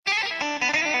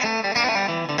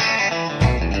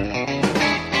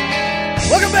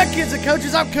back, kids and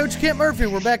coaches. I'm Coach Kent Murphy.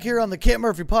 We're back here on the Kent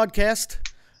Murphy podcast.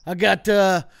 I got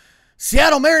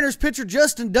Seattle Mariners pitcher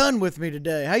Justin Dunn with me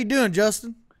today. How you doing,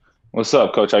 Justin? What's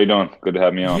up, Coach? How you doing? Good to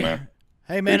have me on, man.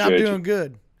 Hey, man, I'm doing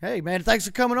good. Hey, man, thanks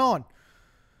for coming on.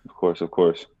 Of course, of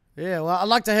course. Yeah, well, I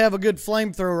like to have a good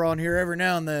flamethrower on here every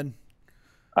now and then.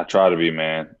 I try to be,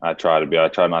 man. I try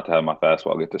not to have my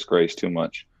fastball get disgraced too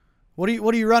much. What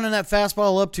are you running that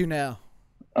fastball up to now?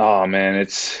 Oh, man,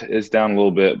 it's down a little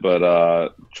bit, but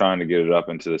trying to get it up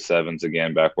into the sevens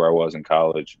again, back where I was in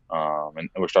college. And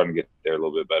we're starting to get there a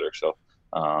little bit better. So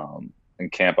in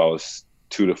camp, I was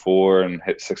 2 to 4 and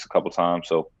hit 6 a couple times,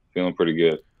 so feeling pretty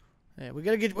good. Yeah, we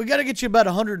gotta get you about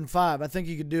 105. I think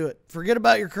you could do it. Forget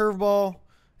about your curveball,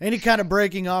 any kind of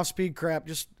breaking off speed crap.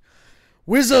 Just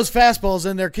whiz those fastballs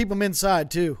in there. Keep them inside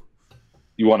too.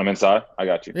 You want them inside? I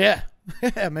got you. Yeah,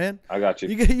 yeah, man. I got you.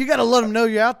 You got to let them know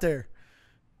you're out there.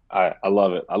 I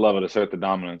love it. I love it. Assert the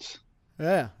dominance.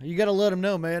 Yeah, you got to let them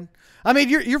know, man. I mean,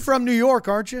 you're from New York,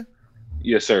 aren't you?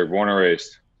 Yes, sir. Born and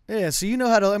raised. Yeah, so you know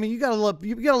how to. I mean, you gotta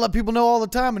let people know all the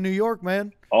time in New York,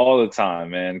 man. All the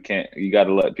time, man. You got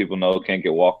to let people know can't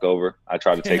get walked over. I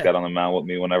try to take that on the mound with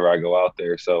me whenever I go out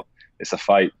there. So it's a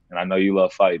fight, and I know you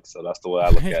love fights, so that's the way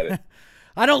I look at it.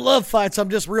 I don't love fights. I'm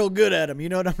just real good at them. You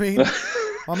know what I mean?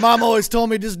 My mom always told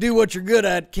me just do what you're good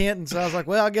at, Kent. And so I was like,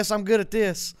 well, I guess I'm good at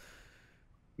this.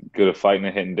 Good at fighting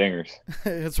and hitting dingers.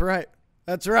 That's right.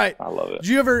 That's right. I love it.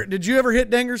 Did you ever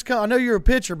hit dingers? I know you're a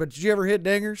pitcher, but did you ever hit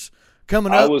dingers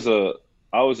coming up?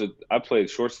 I played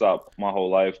shortstop my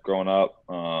whole life growing up.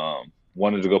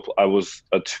 Wanted to go.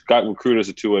 Got recruited as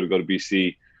a two-way to go to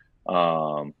BC,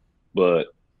 but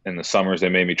in the summers they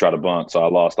made me try to bunt, so I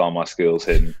lost all my skills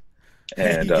hitting.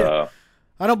 And yeah.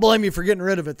 I don't blame you for getting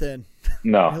rid of it then.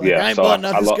 No, like, yeah. I ain't bunting,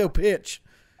 I'll just go pitch.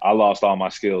 I lost all my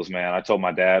skills, man. I told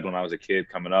my dad when I was a kid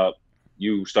coming up,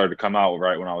 you started to come out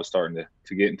right when I was starting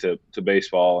to get into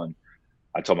baseball, and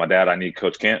I told my dad I need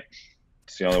Coach Kent.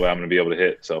 It's the only way I'm going to be able to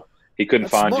hit. So he couldn't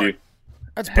find you.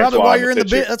 That's probably why you're in the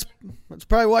big. That's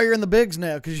probably why you're in the bigs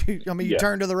now, because you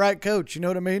turned to the right coach. You know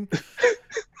what I mean?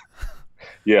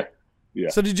 Yeah.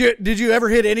 So did you ever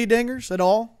hit any dingers at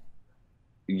all?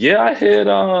 Yeah, I hit.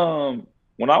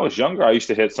 When I was younger, I used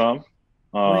to hit some.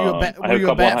 Were you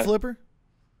a bat flipper?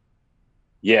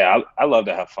 Yeah, I love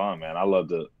to have fun, man. I love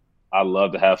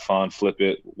to have fun, flip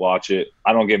it, watch it.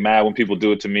 I don't get mad when people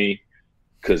do it to me,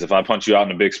 because if I punch you out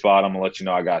in a big spot, I'm gonna let you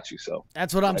know I got you. So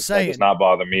that's what I'm saying. That does not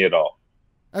bother me at all.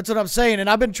 That's what I'm saying, and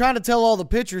I've been trying to tell all the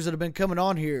pitchers that have been coming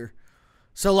on here.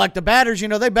 So like the batters,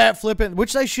 they bat flip it,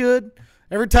 which they should.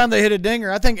 Every time they hit a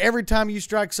dinger, I think every time you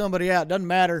strike somebody out, doesn't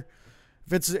matter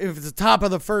if it's the top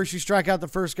of the first, you strike out the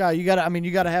first guy. You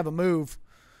gotta have a move.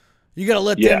 You gotta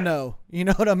let them know. You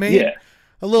know what I mean? Yeah.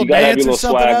 A little dance or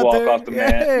something out walk there. Off the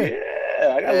mat.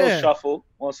 Yeah, I got a little shuffle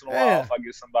once in a while if I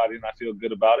get somebody and I feel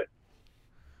good about it.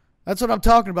 That's what I'm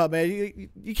talking about, man.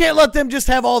 You can't let them just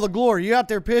have all the glory. You out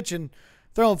there pitching,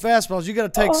 throwing fastballs. You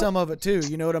got to take some of it too.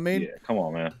 You know what I mean? Yeah, come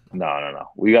on, man. No.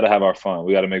 We got to have our fun.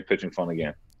 We got to make pitching fun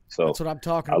again. So that's what I'm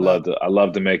talking about. I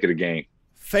love to make it a game.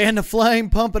 Fan the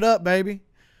flame, pump it up, baby.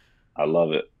 I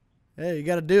love it. Hey, you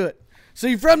got to do it. So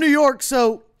you're from New York,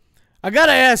 so I got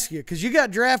to ask you, because you got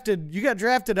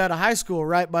drafted out of high school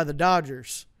right by the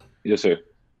Dodgers. Yes, sir.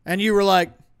 And you were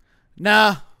like,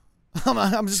 nah,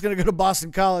 I'm just going to go to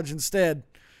Boston College instead.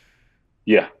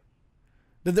 Yeah.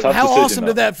 How awesome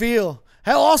did that feel?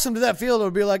 How awesome did that feel to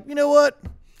be like, you know what?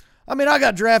 I mean, I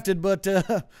got drafted, but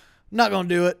I'm not going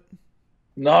to do it.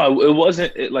 No, it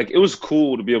wasn't. It was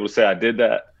cool to be able to say I did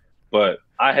that. But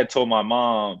I had told my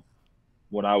mom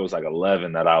when I was like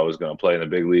 11 that I was going to play in the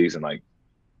big leagues and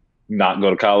not go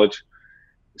to college.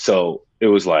 So it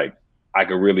was like, I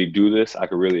could really do this. I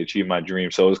could really achieve my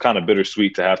dream. So it was kind of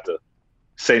bittersweet to have to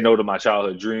say no to my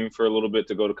childhood dream for a little bit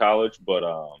to go to college. But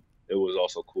it was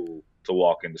also cool to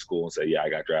walk into school and say, yeah, I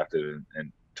got drafted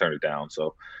and turn it down.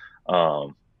 So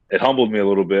it humbled me a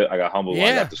little bit. I got humbled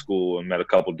when I got to school and met a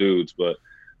couple dudes, but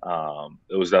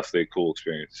it was definitely a cool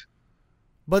experience.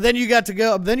 But then you got to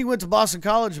go. Then you went to Boston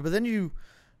College. But then you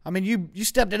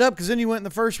stepped it up because then you went in the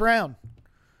first round.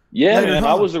 Yeah, man.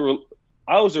 I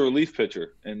was a relief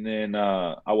pitcher, and then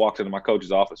I walked into my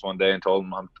coach's office one day and told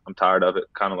him I'm tired of it,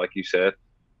 kind of like you said,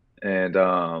 and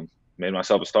made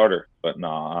myself a starter. But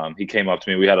no, he came up to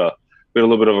me. We had a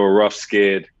little bit of a rough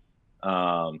skid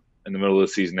in the middle of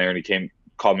the season there, and he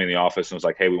called me in the office and was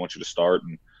like, "Hey, we want you to start."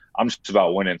 And I'm just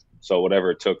about winning, so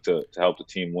whatever it took to help the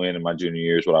team win in my junior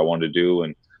year is what I wanted to do,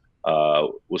 and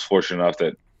was fortunate enough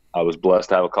that I was blessed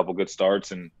to have a couple good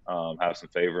starts and have some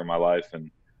favor in my life,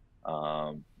 and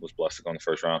was blessed to go in the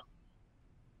first round.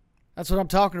 That's what I'm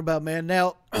talking about, man.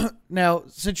 Now,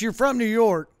 since you're from New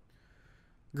York,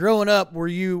 growing up, were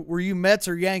you Mets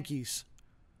or Yankees?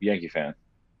 Yankee fan.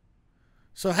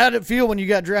 So how did it feel when you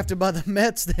got drafted by the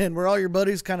Mets then? Were all your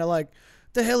buddies kind of like,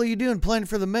 the hell are you doing playing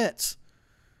for the Mets?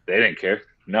 They didn't care.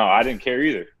 No, I didn't care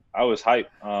either. I was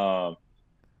hyped.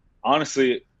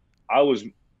 Honestly, I was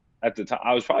at the time.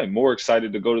 I was probably more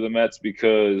excited to go to the Mets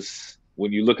because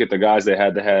when you look at the guys they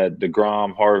had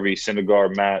DeGrom, Harvey,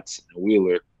 Syndergaard, Matz, and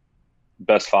Wheeler,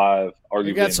 best five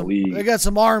arguably in the league. They got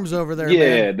some arms over there.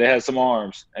 Yeah, man. they had some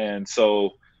arms, and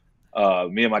so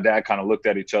me and my dad kind of looked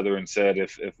at each other and said,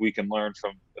 if I can learn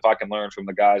from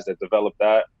the guys that developed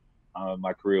that,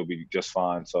 my career will be just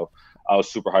fine. So I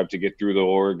was super hyped to get through the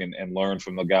org and learn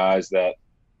from the guys that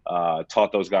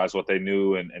taught those guys what they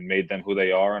knew and made them who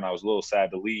they are. And I was a little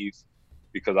sad to leave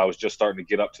because I was just starting to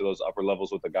get up to those upper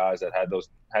levels with the guys that had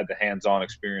the hands-on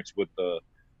experience with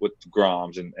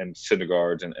Groms and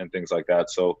Syndergaards and things like that.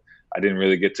 So I didn't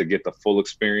really get the full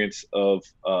experience of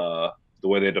the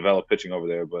way they develop pitching over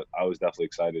there, but I was definitely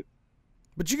excited.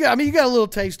 But you got a little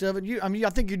taste of it. I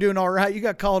think you're doing all right. You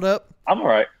got called up. I'm all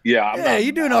right. Yeah,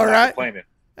 you're doing all right. Complaining.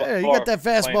 Yeah, you got that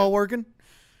fastball working.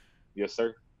 Yes,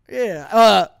 sir.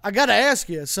 Yeah. I got to ask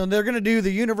you. So they're going to do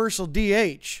the universal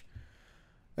DH.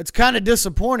 It's kind of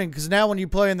disappointing because now when you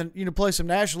play play some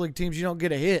National League teams, you don't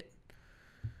get a hit.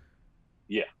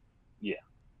 Yeah.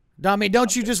 I mean,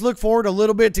 don't you just look forward a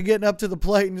little bit to getting up to the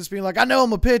plate and just being like, I know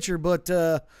I'm a pitcher, but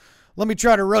let me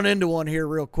try to run into one here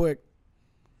real quick.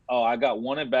 Oh, I got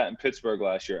one at bat in Pittsburgh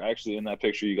last year. Actually, in that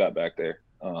picture you got back there,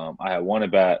 I had one at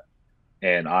bat,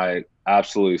 and I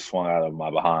absolutely swung out of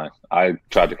my behind. I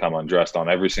tried to come undressed on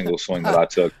every single swing that I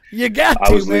took. You got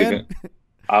to, I was man. leaving.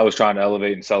 I was trying to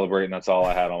elevate and celebrate, and that's all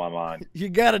I had on my mind. You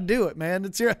got to do it, man.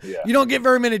 You don't get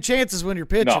very many chances when you're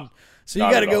pitching. No, so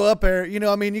you got to go up there. You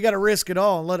got to risk it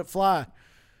all and let it fly.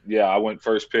 Yeah, I went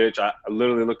first pitch. I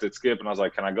literally looked at Skip, and I was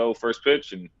like, can I go first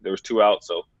pitch? And there was 2 outs,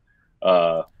 so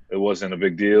it wasn't a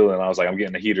big deal. And I was like, I'm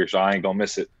getting a heater, so I ain't going to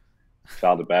miss it.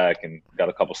 Fouled it back and got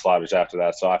a couple sliders after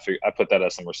that. So I put that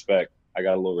as some respect. I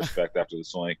got a little respect after the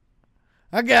swing.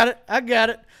 I got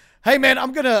it. Hey, man, I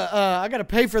got to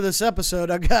pay for this episode.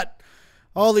 I got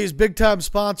all these big-time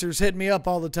sponsors hitting me up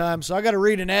all the time, so I got to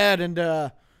read an ad. And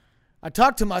I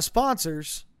talked to my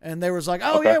sponsors, and they was like,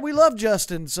 oh, Okay. yeah, we love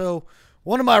Justin. So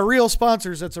one of my real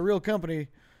sponsors that's a real company,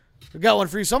 we got one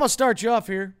for you. So I'm going to start you off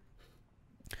here.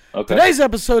 Okay. Today's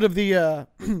episode of the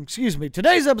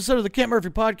Kent Murphy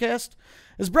podcast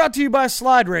is brought to you by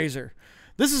Slide Razor.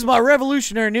 This is my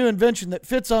revolutionary new invention that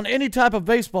fits on any type of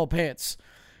baseball pants.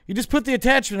 You just put the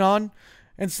attachment on,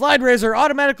 and Slide Razor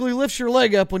automatically lifts your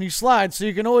leg up when you slide, so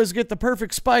you can always get the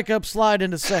perfect spike up slide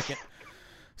into second.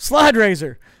 Slide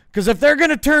Razor, because if they're going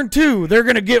to turn 2, they're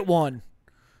going to get 1.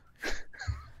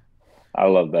 I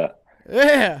love that.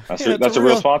 Yeah. That's a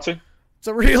real sponsor? It's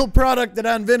a real product that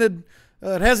I invented.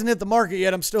 It hasn't hit the market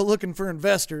yet. I'm still looking for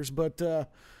investors, but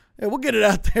we'll get it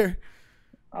out there.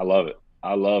 I love it.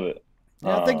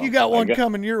 Yeah, I think you got one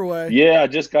coming your way. Yeah, I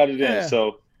just got it Yeah. in.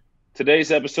 So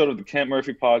today's episode of the Kent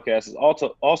Murphy podcast is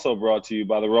also brought to you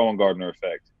by the Rowan Gardner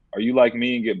effect. Are you like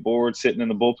me and get bored sitting in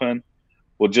the bullpen?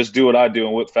 Well, just do what I do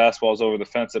and whip fastballs over the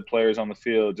fence at players on the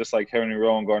field, just like Henry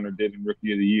Rowan Gardner did in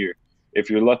Rookie of the Year. If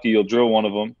you're lucky, you'll drill one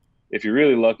of them. If you're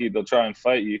really lucky, they'll try and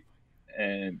fight you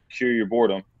and cure your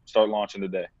boredom. Start launching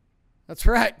today. That's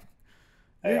right.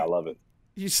 Hey, I love it.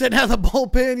 You sitting out of the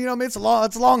bullpen, it's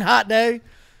a long, hot day.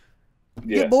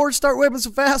 Yeah. Get bored, start whipping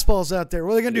some fastballs out there.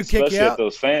 What are they going to do, kick you out?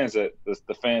 Especially if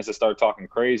the fans that start talking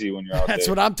crazy when you're out there. That's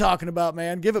what I'm talking about,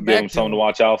 man. Give them something to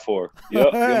watch out for.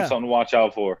 Yep, Yeah. give them something to watch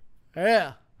out for.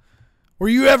 Yeah. Have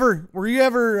you ever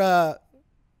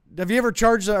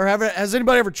charged, or has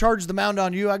anybody ever charged the mound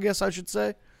on you, I guess I should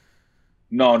say?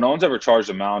 No one's ever charged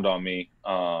a mound on me.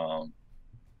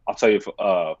 I'll tell you,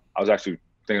 I was actually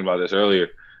thinking about this earlier.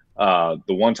 The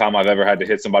one time I've ever had to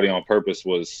hit somebody on purpose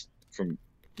was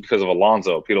because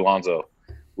of Pete Alonso.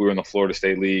 We were in the Florida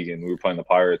State League and we were playing the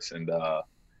Pirates, and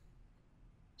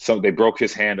so they broke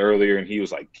his hand earlier, and he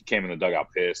came in the dugout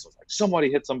pissed. I was like,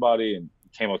 somebody hit somebody, and he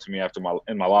came up to me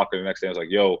in my locker the next day. I was like,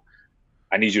 yo,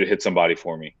 I need you to hit somebody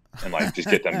for me and just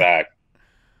get them back.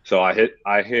 So I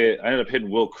ended up hitting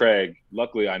Will Craig.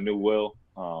 Luckily I knew Will.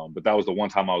 But that was the one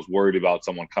time I was worried about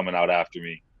someone coming out after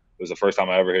me. It was the first time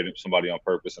I ever hit somebody on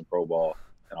purpose in pro ball,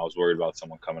 and I was worried about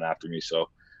someone coming after me. So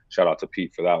shout out to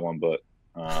Pete for that one. But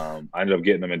I ended up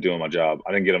getting them and doing my job.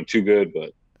 I didn't get them too good,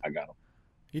 but I got them.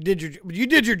 You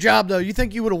did your job, though. You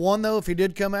think you would have won, though, if he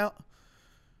did come out?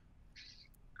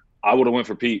 I would have went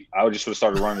for Pete. I would just have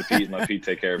started running to Pete and let Pete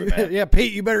take care of it, man. Yeah,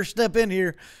 Pete, you better step in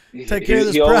here. Take care of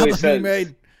this problem you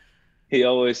made. he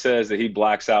always says that he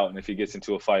blacks out, and if he gets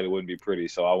into a fight, it wouldn't be pretty.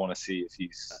 So I want to see if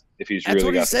he's That's really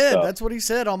what he got the said. stuff. That's what he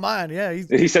said on mine. Yeah,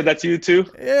 He said that to you too.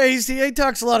 Yeah, he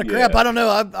talks a lot of crap. Yeah. I don't know.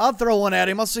 I'll throw one at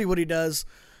him. I'll see what he does.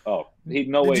 Oh, he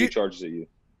he charges at you.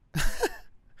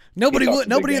 Nobody would.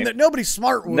 Nobody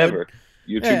smart would. Never.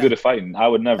 You're too good at fighting. I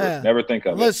would never think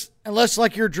of it. Unless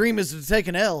like your dream is to take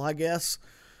an L, I guess.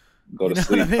 Go to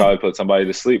sleep. I mean? Probably put somebody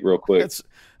to sleep real quick.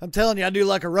 I'm telling you, I do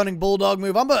like a running bulldog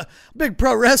move. I'm a big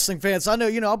pro wrestling fan, so I know,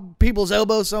 I'll people's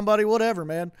elbow somebody, whatever,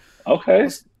 man. Okay.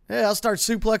 I'll start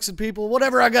suplexing people,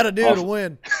 whatever I got to do to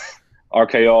win.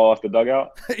 RKO off the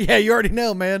dugout? Yeah, you already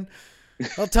know, man.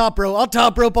 I'll top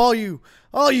rope all you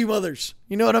mothers.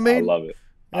 You know what I mean? I love it.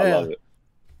 I love it.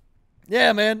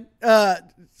 Yeah, man.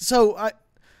 So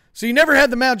you never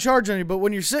had the mound charge on you, but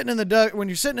when you're sitting in the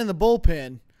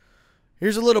bullpen,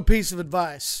 here's a little piece of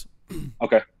advice.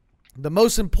 Okay. The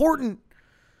most important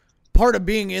part of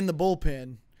being in the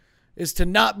bullpen is to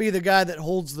not be the guy that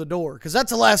holds the door, because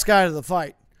that's the last guy to the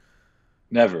fight.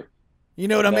 Never. You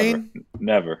know what I mean?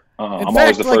 Never. I'm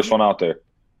always the first one out there.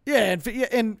 Yeah,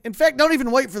 and in fact, don't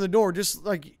even wait for the door. Just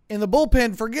like in the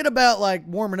bullpen, forget about like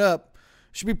warming up. You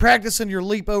should be practicing your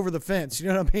leap over the fence. You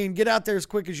know what I mean? Get out there as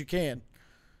quick as you can.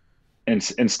 And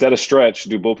instead of stretch,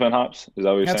 do bullpen hops. Is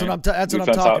that what you're saying? That's what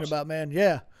I'm talking about, man.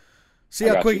 Yeah. See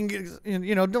how quick you can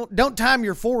get. Don't time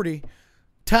your 40.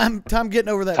 Time getting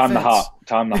over that fence. To hop.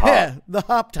 Time to hop. Yeah, the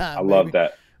hop time. I love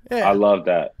that. Yeah. I love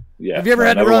that. Yeah. Have you ever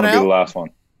had to run out? Be the last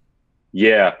one.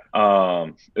 Yeah.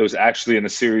 It was actually in the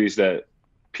series that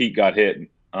Pete got hit.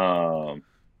 Jeff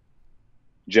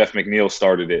McNeil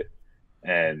started it,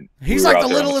 and he's like the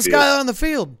littlest guy on the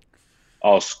field.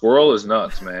 Oh, Squirrel is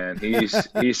nuts, man.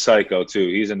 He's psycho too.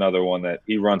 He's another one that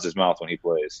he runs his mouth when he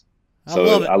plays.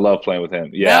 So I love playing with him.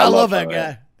 Yeah, I love that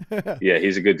guy. Yeah,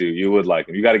 he's a good dude. You would like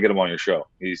him. You got to get him on your show.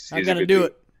 He's I got to do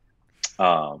dude. it.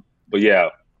 But yeah,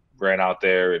 ran out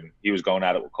there, and he was going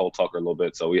at it with Cole Tucker a little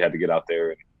bit, so we had to get out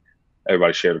there, and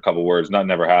everybody shared a couple words.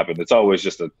 Nothing ever happened. It's always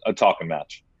just a talking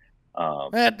match.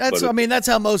 That's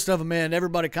how most of them end.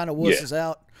 Everybody kind of wusses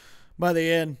out by the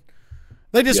end.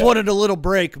 They just wanted a little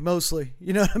break, mostly.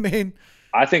 You know what I mean?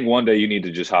 I think one day you need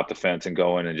to just hop the fence and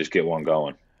go in and just get one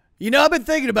going. I've been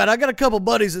thinking about it. I got a couple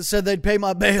buddies that said they'd pay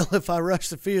my bail if I rush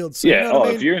the field. So, yeah. You know what I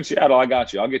mean? If you're in Seattle, I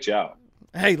got you. I'll get you out.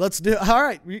 Hey, let's do it. All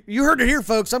right. You heard it here,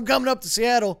 folks. I'm coming up to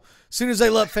Seattle as soon as they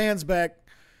let fans back.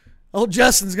 Old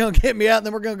Justin's going to get me out, and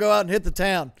then we're going to go out and hit the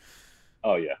town.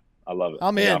 Oh, yeah. I love it.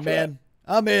 I'm in, man.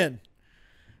 I'm in.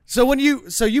 So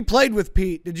you played with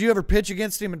Pete. Did you ever pitch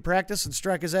against him in practice and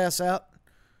strike his ass out?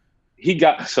 We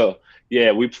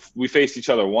faced each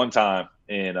other one time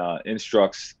in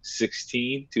Instructs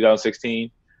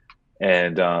 2016,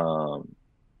 and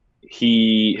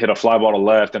he hit a fly ball to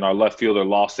left, and our left fielder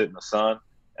lost it in the sun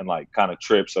and like kind of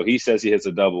tripped. So he says he hits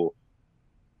a double.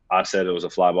 I said it was a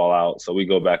fly ball out. So we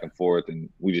go back and forth, and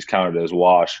we just counted it as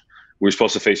wash. We were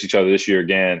supposed to face each other this year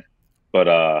again, but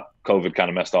COVID kind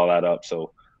of messed all that up.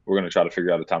 So we're going to try to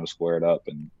figure out a time to square it up.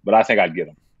 But I think I'd get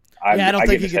him. I don't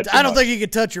think he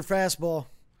could touch your fastball.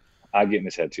 I get in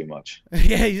his head too much.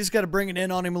 Yeah, you just got to bring it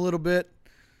in on him a little bit.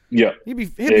 Yeah, he'll be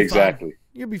exactly. Fine.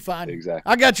 You'll be fine.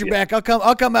 Exactly. I got your back.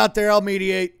 I'll come out there. I'll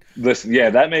mediate. Listen,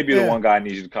 that may be the one guy I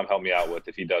need you to come help me out with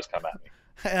if he does come at me.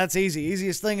 That's easy.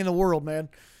 Easiest thing in the world, man.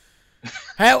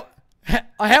 How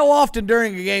often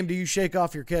during a game do you shake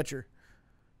off your catcher?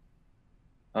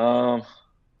 I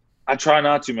try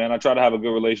not to, man. I try to have a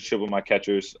good relationship with my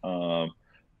catchers.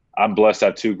 I'm blessed to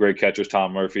have two great catchers,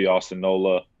 Tom Murphy, Austin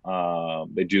Nola.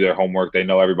 They do their homework. They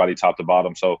know everybody top to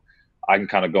bottom, so I can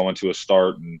kind of go into a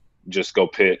start and just go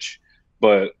pitch.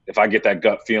 But if I get that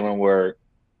gut feeling where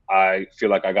I feel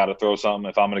like I got to throw something,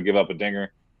 if I'm going to give up a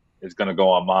dinger, it's going to go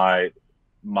on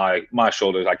my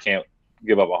shoulders. I can't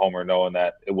give up a homer knowing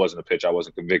that it wasn't a pitch I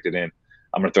wasn't convicted in.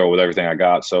 I'm going to throw it with everything I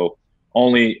got. So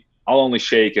I'll only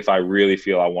shake if I really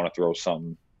feel I want to throw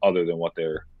something other than what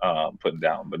they're putting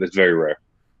down, but it's very rare.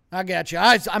 I got you.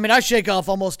 I shake off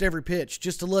almost every pitch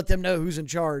just to let them know who's in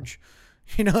charge.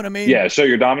 You know what I mean? Yeah, show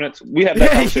your dominance. We had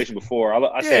that conversation before.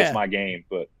 I say it's my game,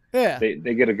 but they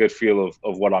get a good feel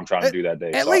of what I'm trying to do that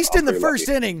day. At least in the first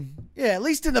inning. Yeah, at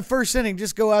least in the first inning,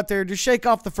 just go out there, just shake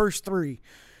off the first three.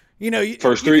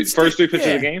 First three pitches of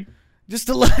the game? Just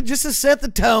to set the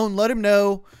tone, let him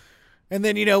know. And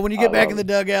then, when you get back in the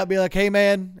dugout, be like, hey,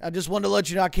 man, I just wanted to let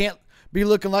you know I can't be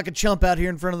looking like a chump out here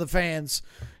in front of the fans.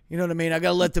 You know what I mean? I got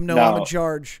to let them know I'm in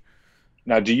charge.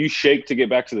 Now, do you shake to get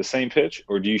back to the same pitch,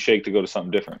 or do you shake to go to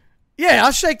something different? Yeah,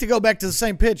 I'll shake to go back to the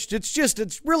same pitch.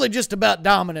 It's really just about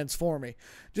dominance for me.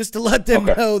 Just to let them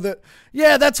know that,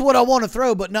 yeah, that's what I want to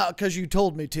throw, but not because you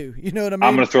told me to. You know what I mean?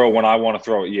 I'm going to throw it when I want to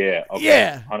throw it. Yeah. Okay.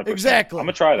 Yeah. 100%. Exactly. I'm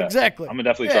going to try that. Exactly. I'm going to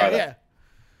definitely try that. Yeah.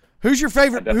 Who's your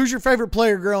favorite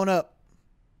player growing up?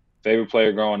 Favorite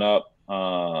player growing up?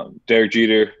 Derek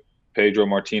Jeter, Pedro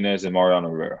Martinez, and Mariano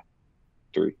Rivera.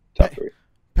 Top three.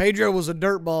 Pedro was a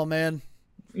dirtball, man.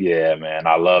 Yeah, man.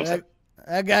 I love him.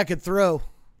 That guy could throw.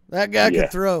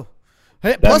 Could throw.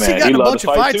 Hey, That plus, man, he got he in a loved bunch to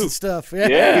of fight, fights too. and stuff.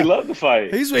 Yeah, he loved to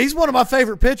fight. He's one of my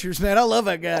favorite pitchers, man. I love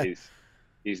that guy.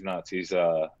 He's nuts. He's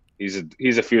a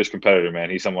fierce competitor, man.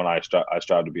 He's someone I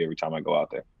strive to be every time I go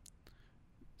out there.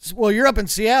 Well, you're up in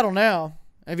Seattle now.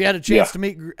 Have you had a chance to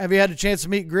meet? Have you had a chance to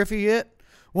meet Griffey yet?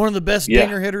 One of the best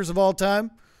dinger hitters of all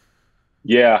time.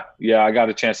 Yeah, I got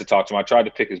a chance to talk to him. I tried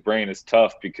to pick his brain. It's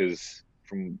tough because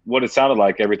from what it sounded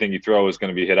like, everything you throw is going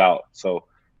to be hit out. So,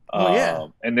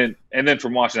 and then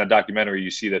from watching that documentary, you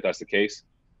see that that's the case.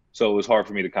 So it was hard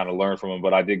for me to kind of learn from him,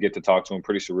 but I did get to talk to him.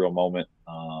 Pretty surreal moment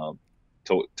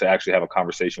to actually have a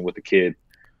conversation with the kid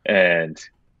and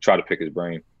try to pick his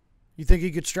brain. You think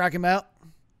you could strike him out?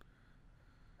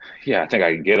 Yeah, I think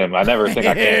I can get him. I never think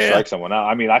I can strike someone out.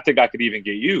 I mean, I think I could even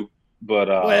get you, but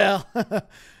well,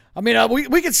 I mean,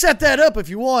 we could set that up if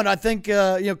you want. I think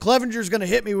Clevenger's going to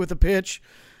hit me with a pitch,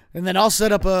 and then I'll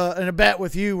set up a bat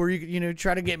with you where you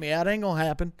try to get me out. It ain't gonna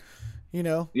happen,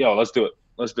 Yo, let's do it.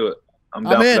 I'm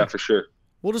down for that for sure.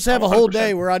 We'll just have a whole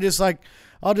day where I'll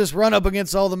just run up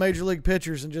against all the major league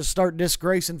pitchers and just start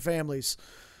disgracing families.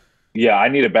 Yeah, I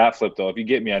need a bat flip, though. If you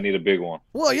get me, I need a big one.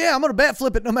 Well, yeah, I'm going to bat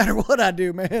flip it no matter what I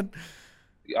do, man.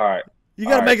 All right. You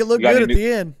got to make it look good at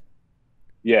the end.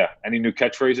 Yeah. Any new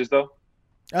catchphrases, though?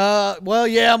 Well,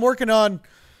 yeah, I'm working on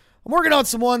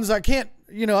some ones I can't,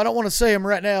 I don't want to say them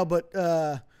right now, but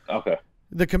okay.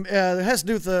 It has to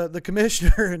do with the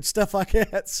commissioner and stuff like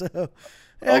that. So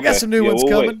I got some new ones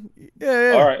coming. Wait.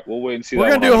 Yeah. All right, we'll wait and see. We're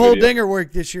gonna do a whole dinger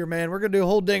week this year, man. We're gonna do a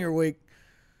whole dinger week.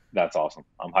 That's awesome.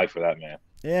 I'm hyped for that, man.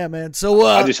 Yeah, man. So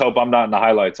I just hope I'm not in the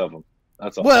highlights of them.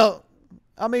 That's all. Well,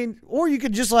 I mean, or you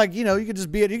could just you could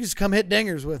just you could just come hit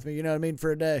dingers with me. You know what I mean,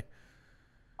 for a day.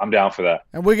 I'm down for that.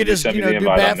 And we could just do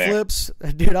bat flips,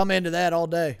 dude. I'm into that all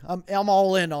day. I'm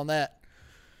all in on that.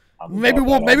 Maybe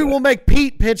we'll make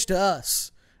Pete pitch to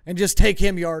us and just take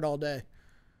him yard all day.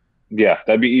 Yeah,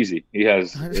 that'd be easy.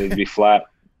 It'd be flat,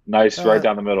 nice, right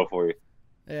down the middle for you.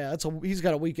 Yeah, he's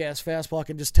got a weak ass fastball. I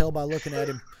can just tell by looking at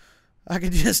him.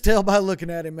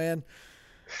 Man.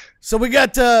 So we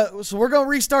got so we're gonna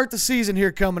restart the season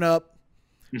here coming up.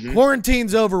 Mm-hmm.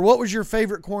 Quarantine's over. What was your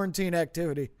favorite quarantine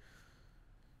activity?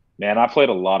 Man, I played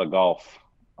a lot of golf.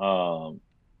 I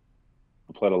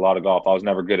was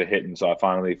never good at hitting, so I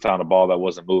finally found a ball that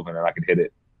wasn't moving and I could hit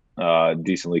it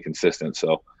decently consistent.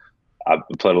 So I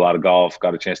played a lot of golf,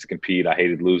 got a chance to compete. I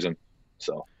hated losing.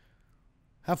 So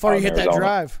how far you hit that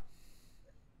drive?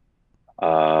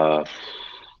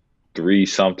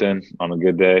 3-something on a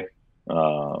good day.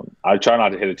 I try not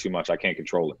to hit it too much. I can't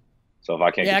control it. So if I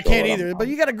can't, I can't either. But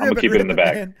you got to grip keep it in the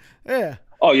bag. Man. Yeah.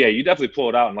 Oh yeah, you definitely pull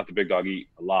it out and let the big dog eat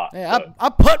a lot. Yeah, I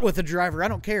putt with the driver. I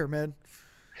don't care, man.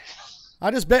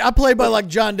 I play by like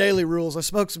John Daly rules. I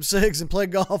smoke some cigs and play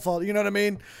golf all. You know what I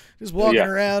mean? Just walking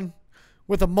around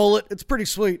with a mullet. It's pretty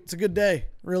sweet. It's a good day,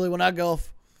 really, when I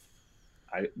golf.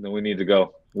 We need to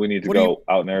go. We need to go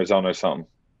out in Arizona or something.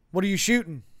 What are you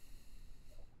shooting?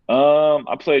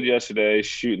 I played yesterday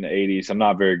shooting the 80s. I'm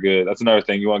not very good. That's another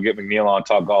thing. You want to get McNeil on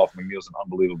talk golf. McNeil's an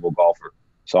unbelievable golfer.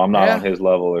 So I'm not on his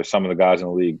level or some of the guys in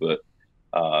the league, but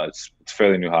it's a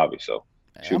fairly new hobby. So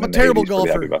I'm a terrible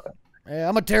golfer. Yeah,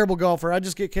 I'm a terrible golfer. I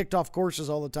just get kicked off courses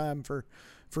all the time for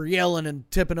yelling and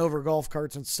tipping over golf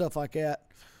carts and stuff like that.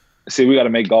 See, we got to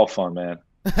make golf fun, man.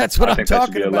 That's what I'm talking that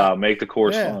should be about. Allowed. Make the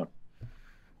course fun.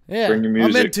 Yeah, bring your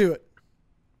music. I'm into it.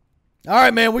 All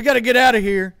right, man, we got to get out of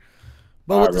here.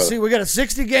 But we got a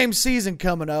 60-game season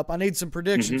coming up. I need some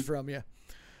predictions from you.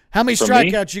 How many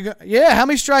strikeouts you got? Yeah, how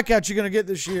many strikeouts you going to get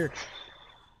this year?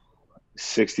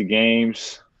 60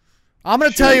 games. I'm going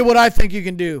to tell you what I think you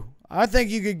can do. I think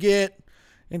you could get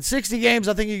in 60 games.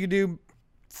 I think you could do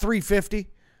 350.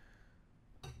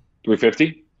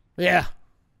 350? Yeah.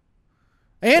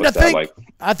 And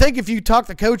I think if you talk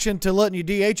the coach into letting you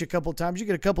DH a couple of times, you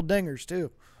get a couple dingers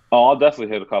too. Oh, I'll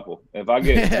definitely hit a couple. If I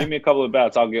give me a couple of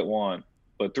bats, I'll get one.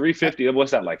 But 350,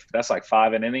 what's that like? That's like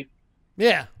 5 an inning.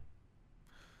 Yeah.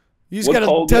 You just got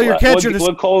to tell your catcher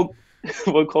what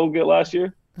Cole get last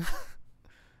year?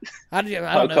 I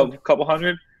don't know. A couple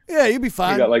hundred? Yeah, you'd be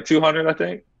fine. You got like 200, I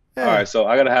think. Yeah. All right, so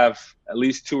I got to have at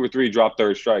least 2 or 3 drop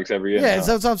third strikes every inning. Yeah,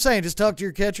 that's what I'm saying. Just talk to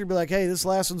your catcher, be like, "Hey, this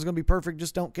last one's going to be perfect.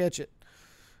 Just don't catch it."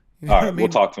 You know All what I right, mean? we'll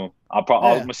talk to him. I'm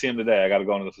Yeah. gonna see him today. I got to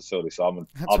go into the facility, so I'll That's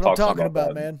talk what I'm to him talking about,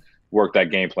 that, man. work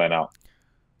that game plan out.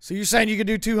 So you're saying you could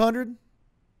do 200?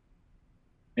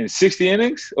 In 60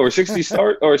 innings or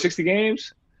 60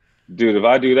 games? Dude, if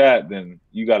I do that, then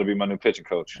you got to be my new pitching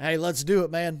coach. Hey, let's do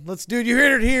it, man. Let's do it. You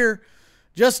heard it here.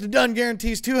 Justin Dunn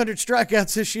guarantees 200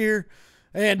 strikeouts this year,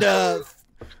 and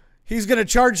he's going to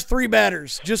charge 3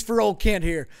 batters just for old Kent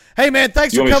here. Hey, man,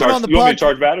 thanks for coming on the podcast. You want me to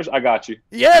charge batters? I got you.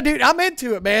 Yeah, dude, I'm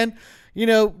into it, man. You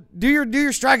know, do your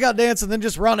strikeout dance and then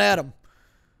just run at him.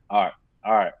 All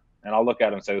right. And I'll look at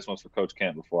him and say this one's for Coach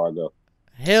Kent before I go.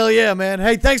 Hell yeah, man.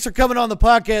 Hey, thanks for coming on the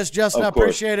podcast, Justin. I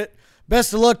appreciate it.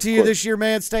 Best of luck to you this year,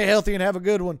 man. Stay healthy and have a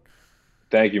good one.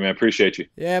 Thank you, man. Appreciate you.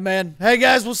 Yeah, man. Hey,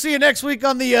 guys, we'll see you next week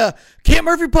on the Kent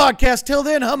Murphy podcast. Till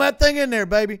then, hum that thing in there,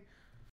 baby.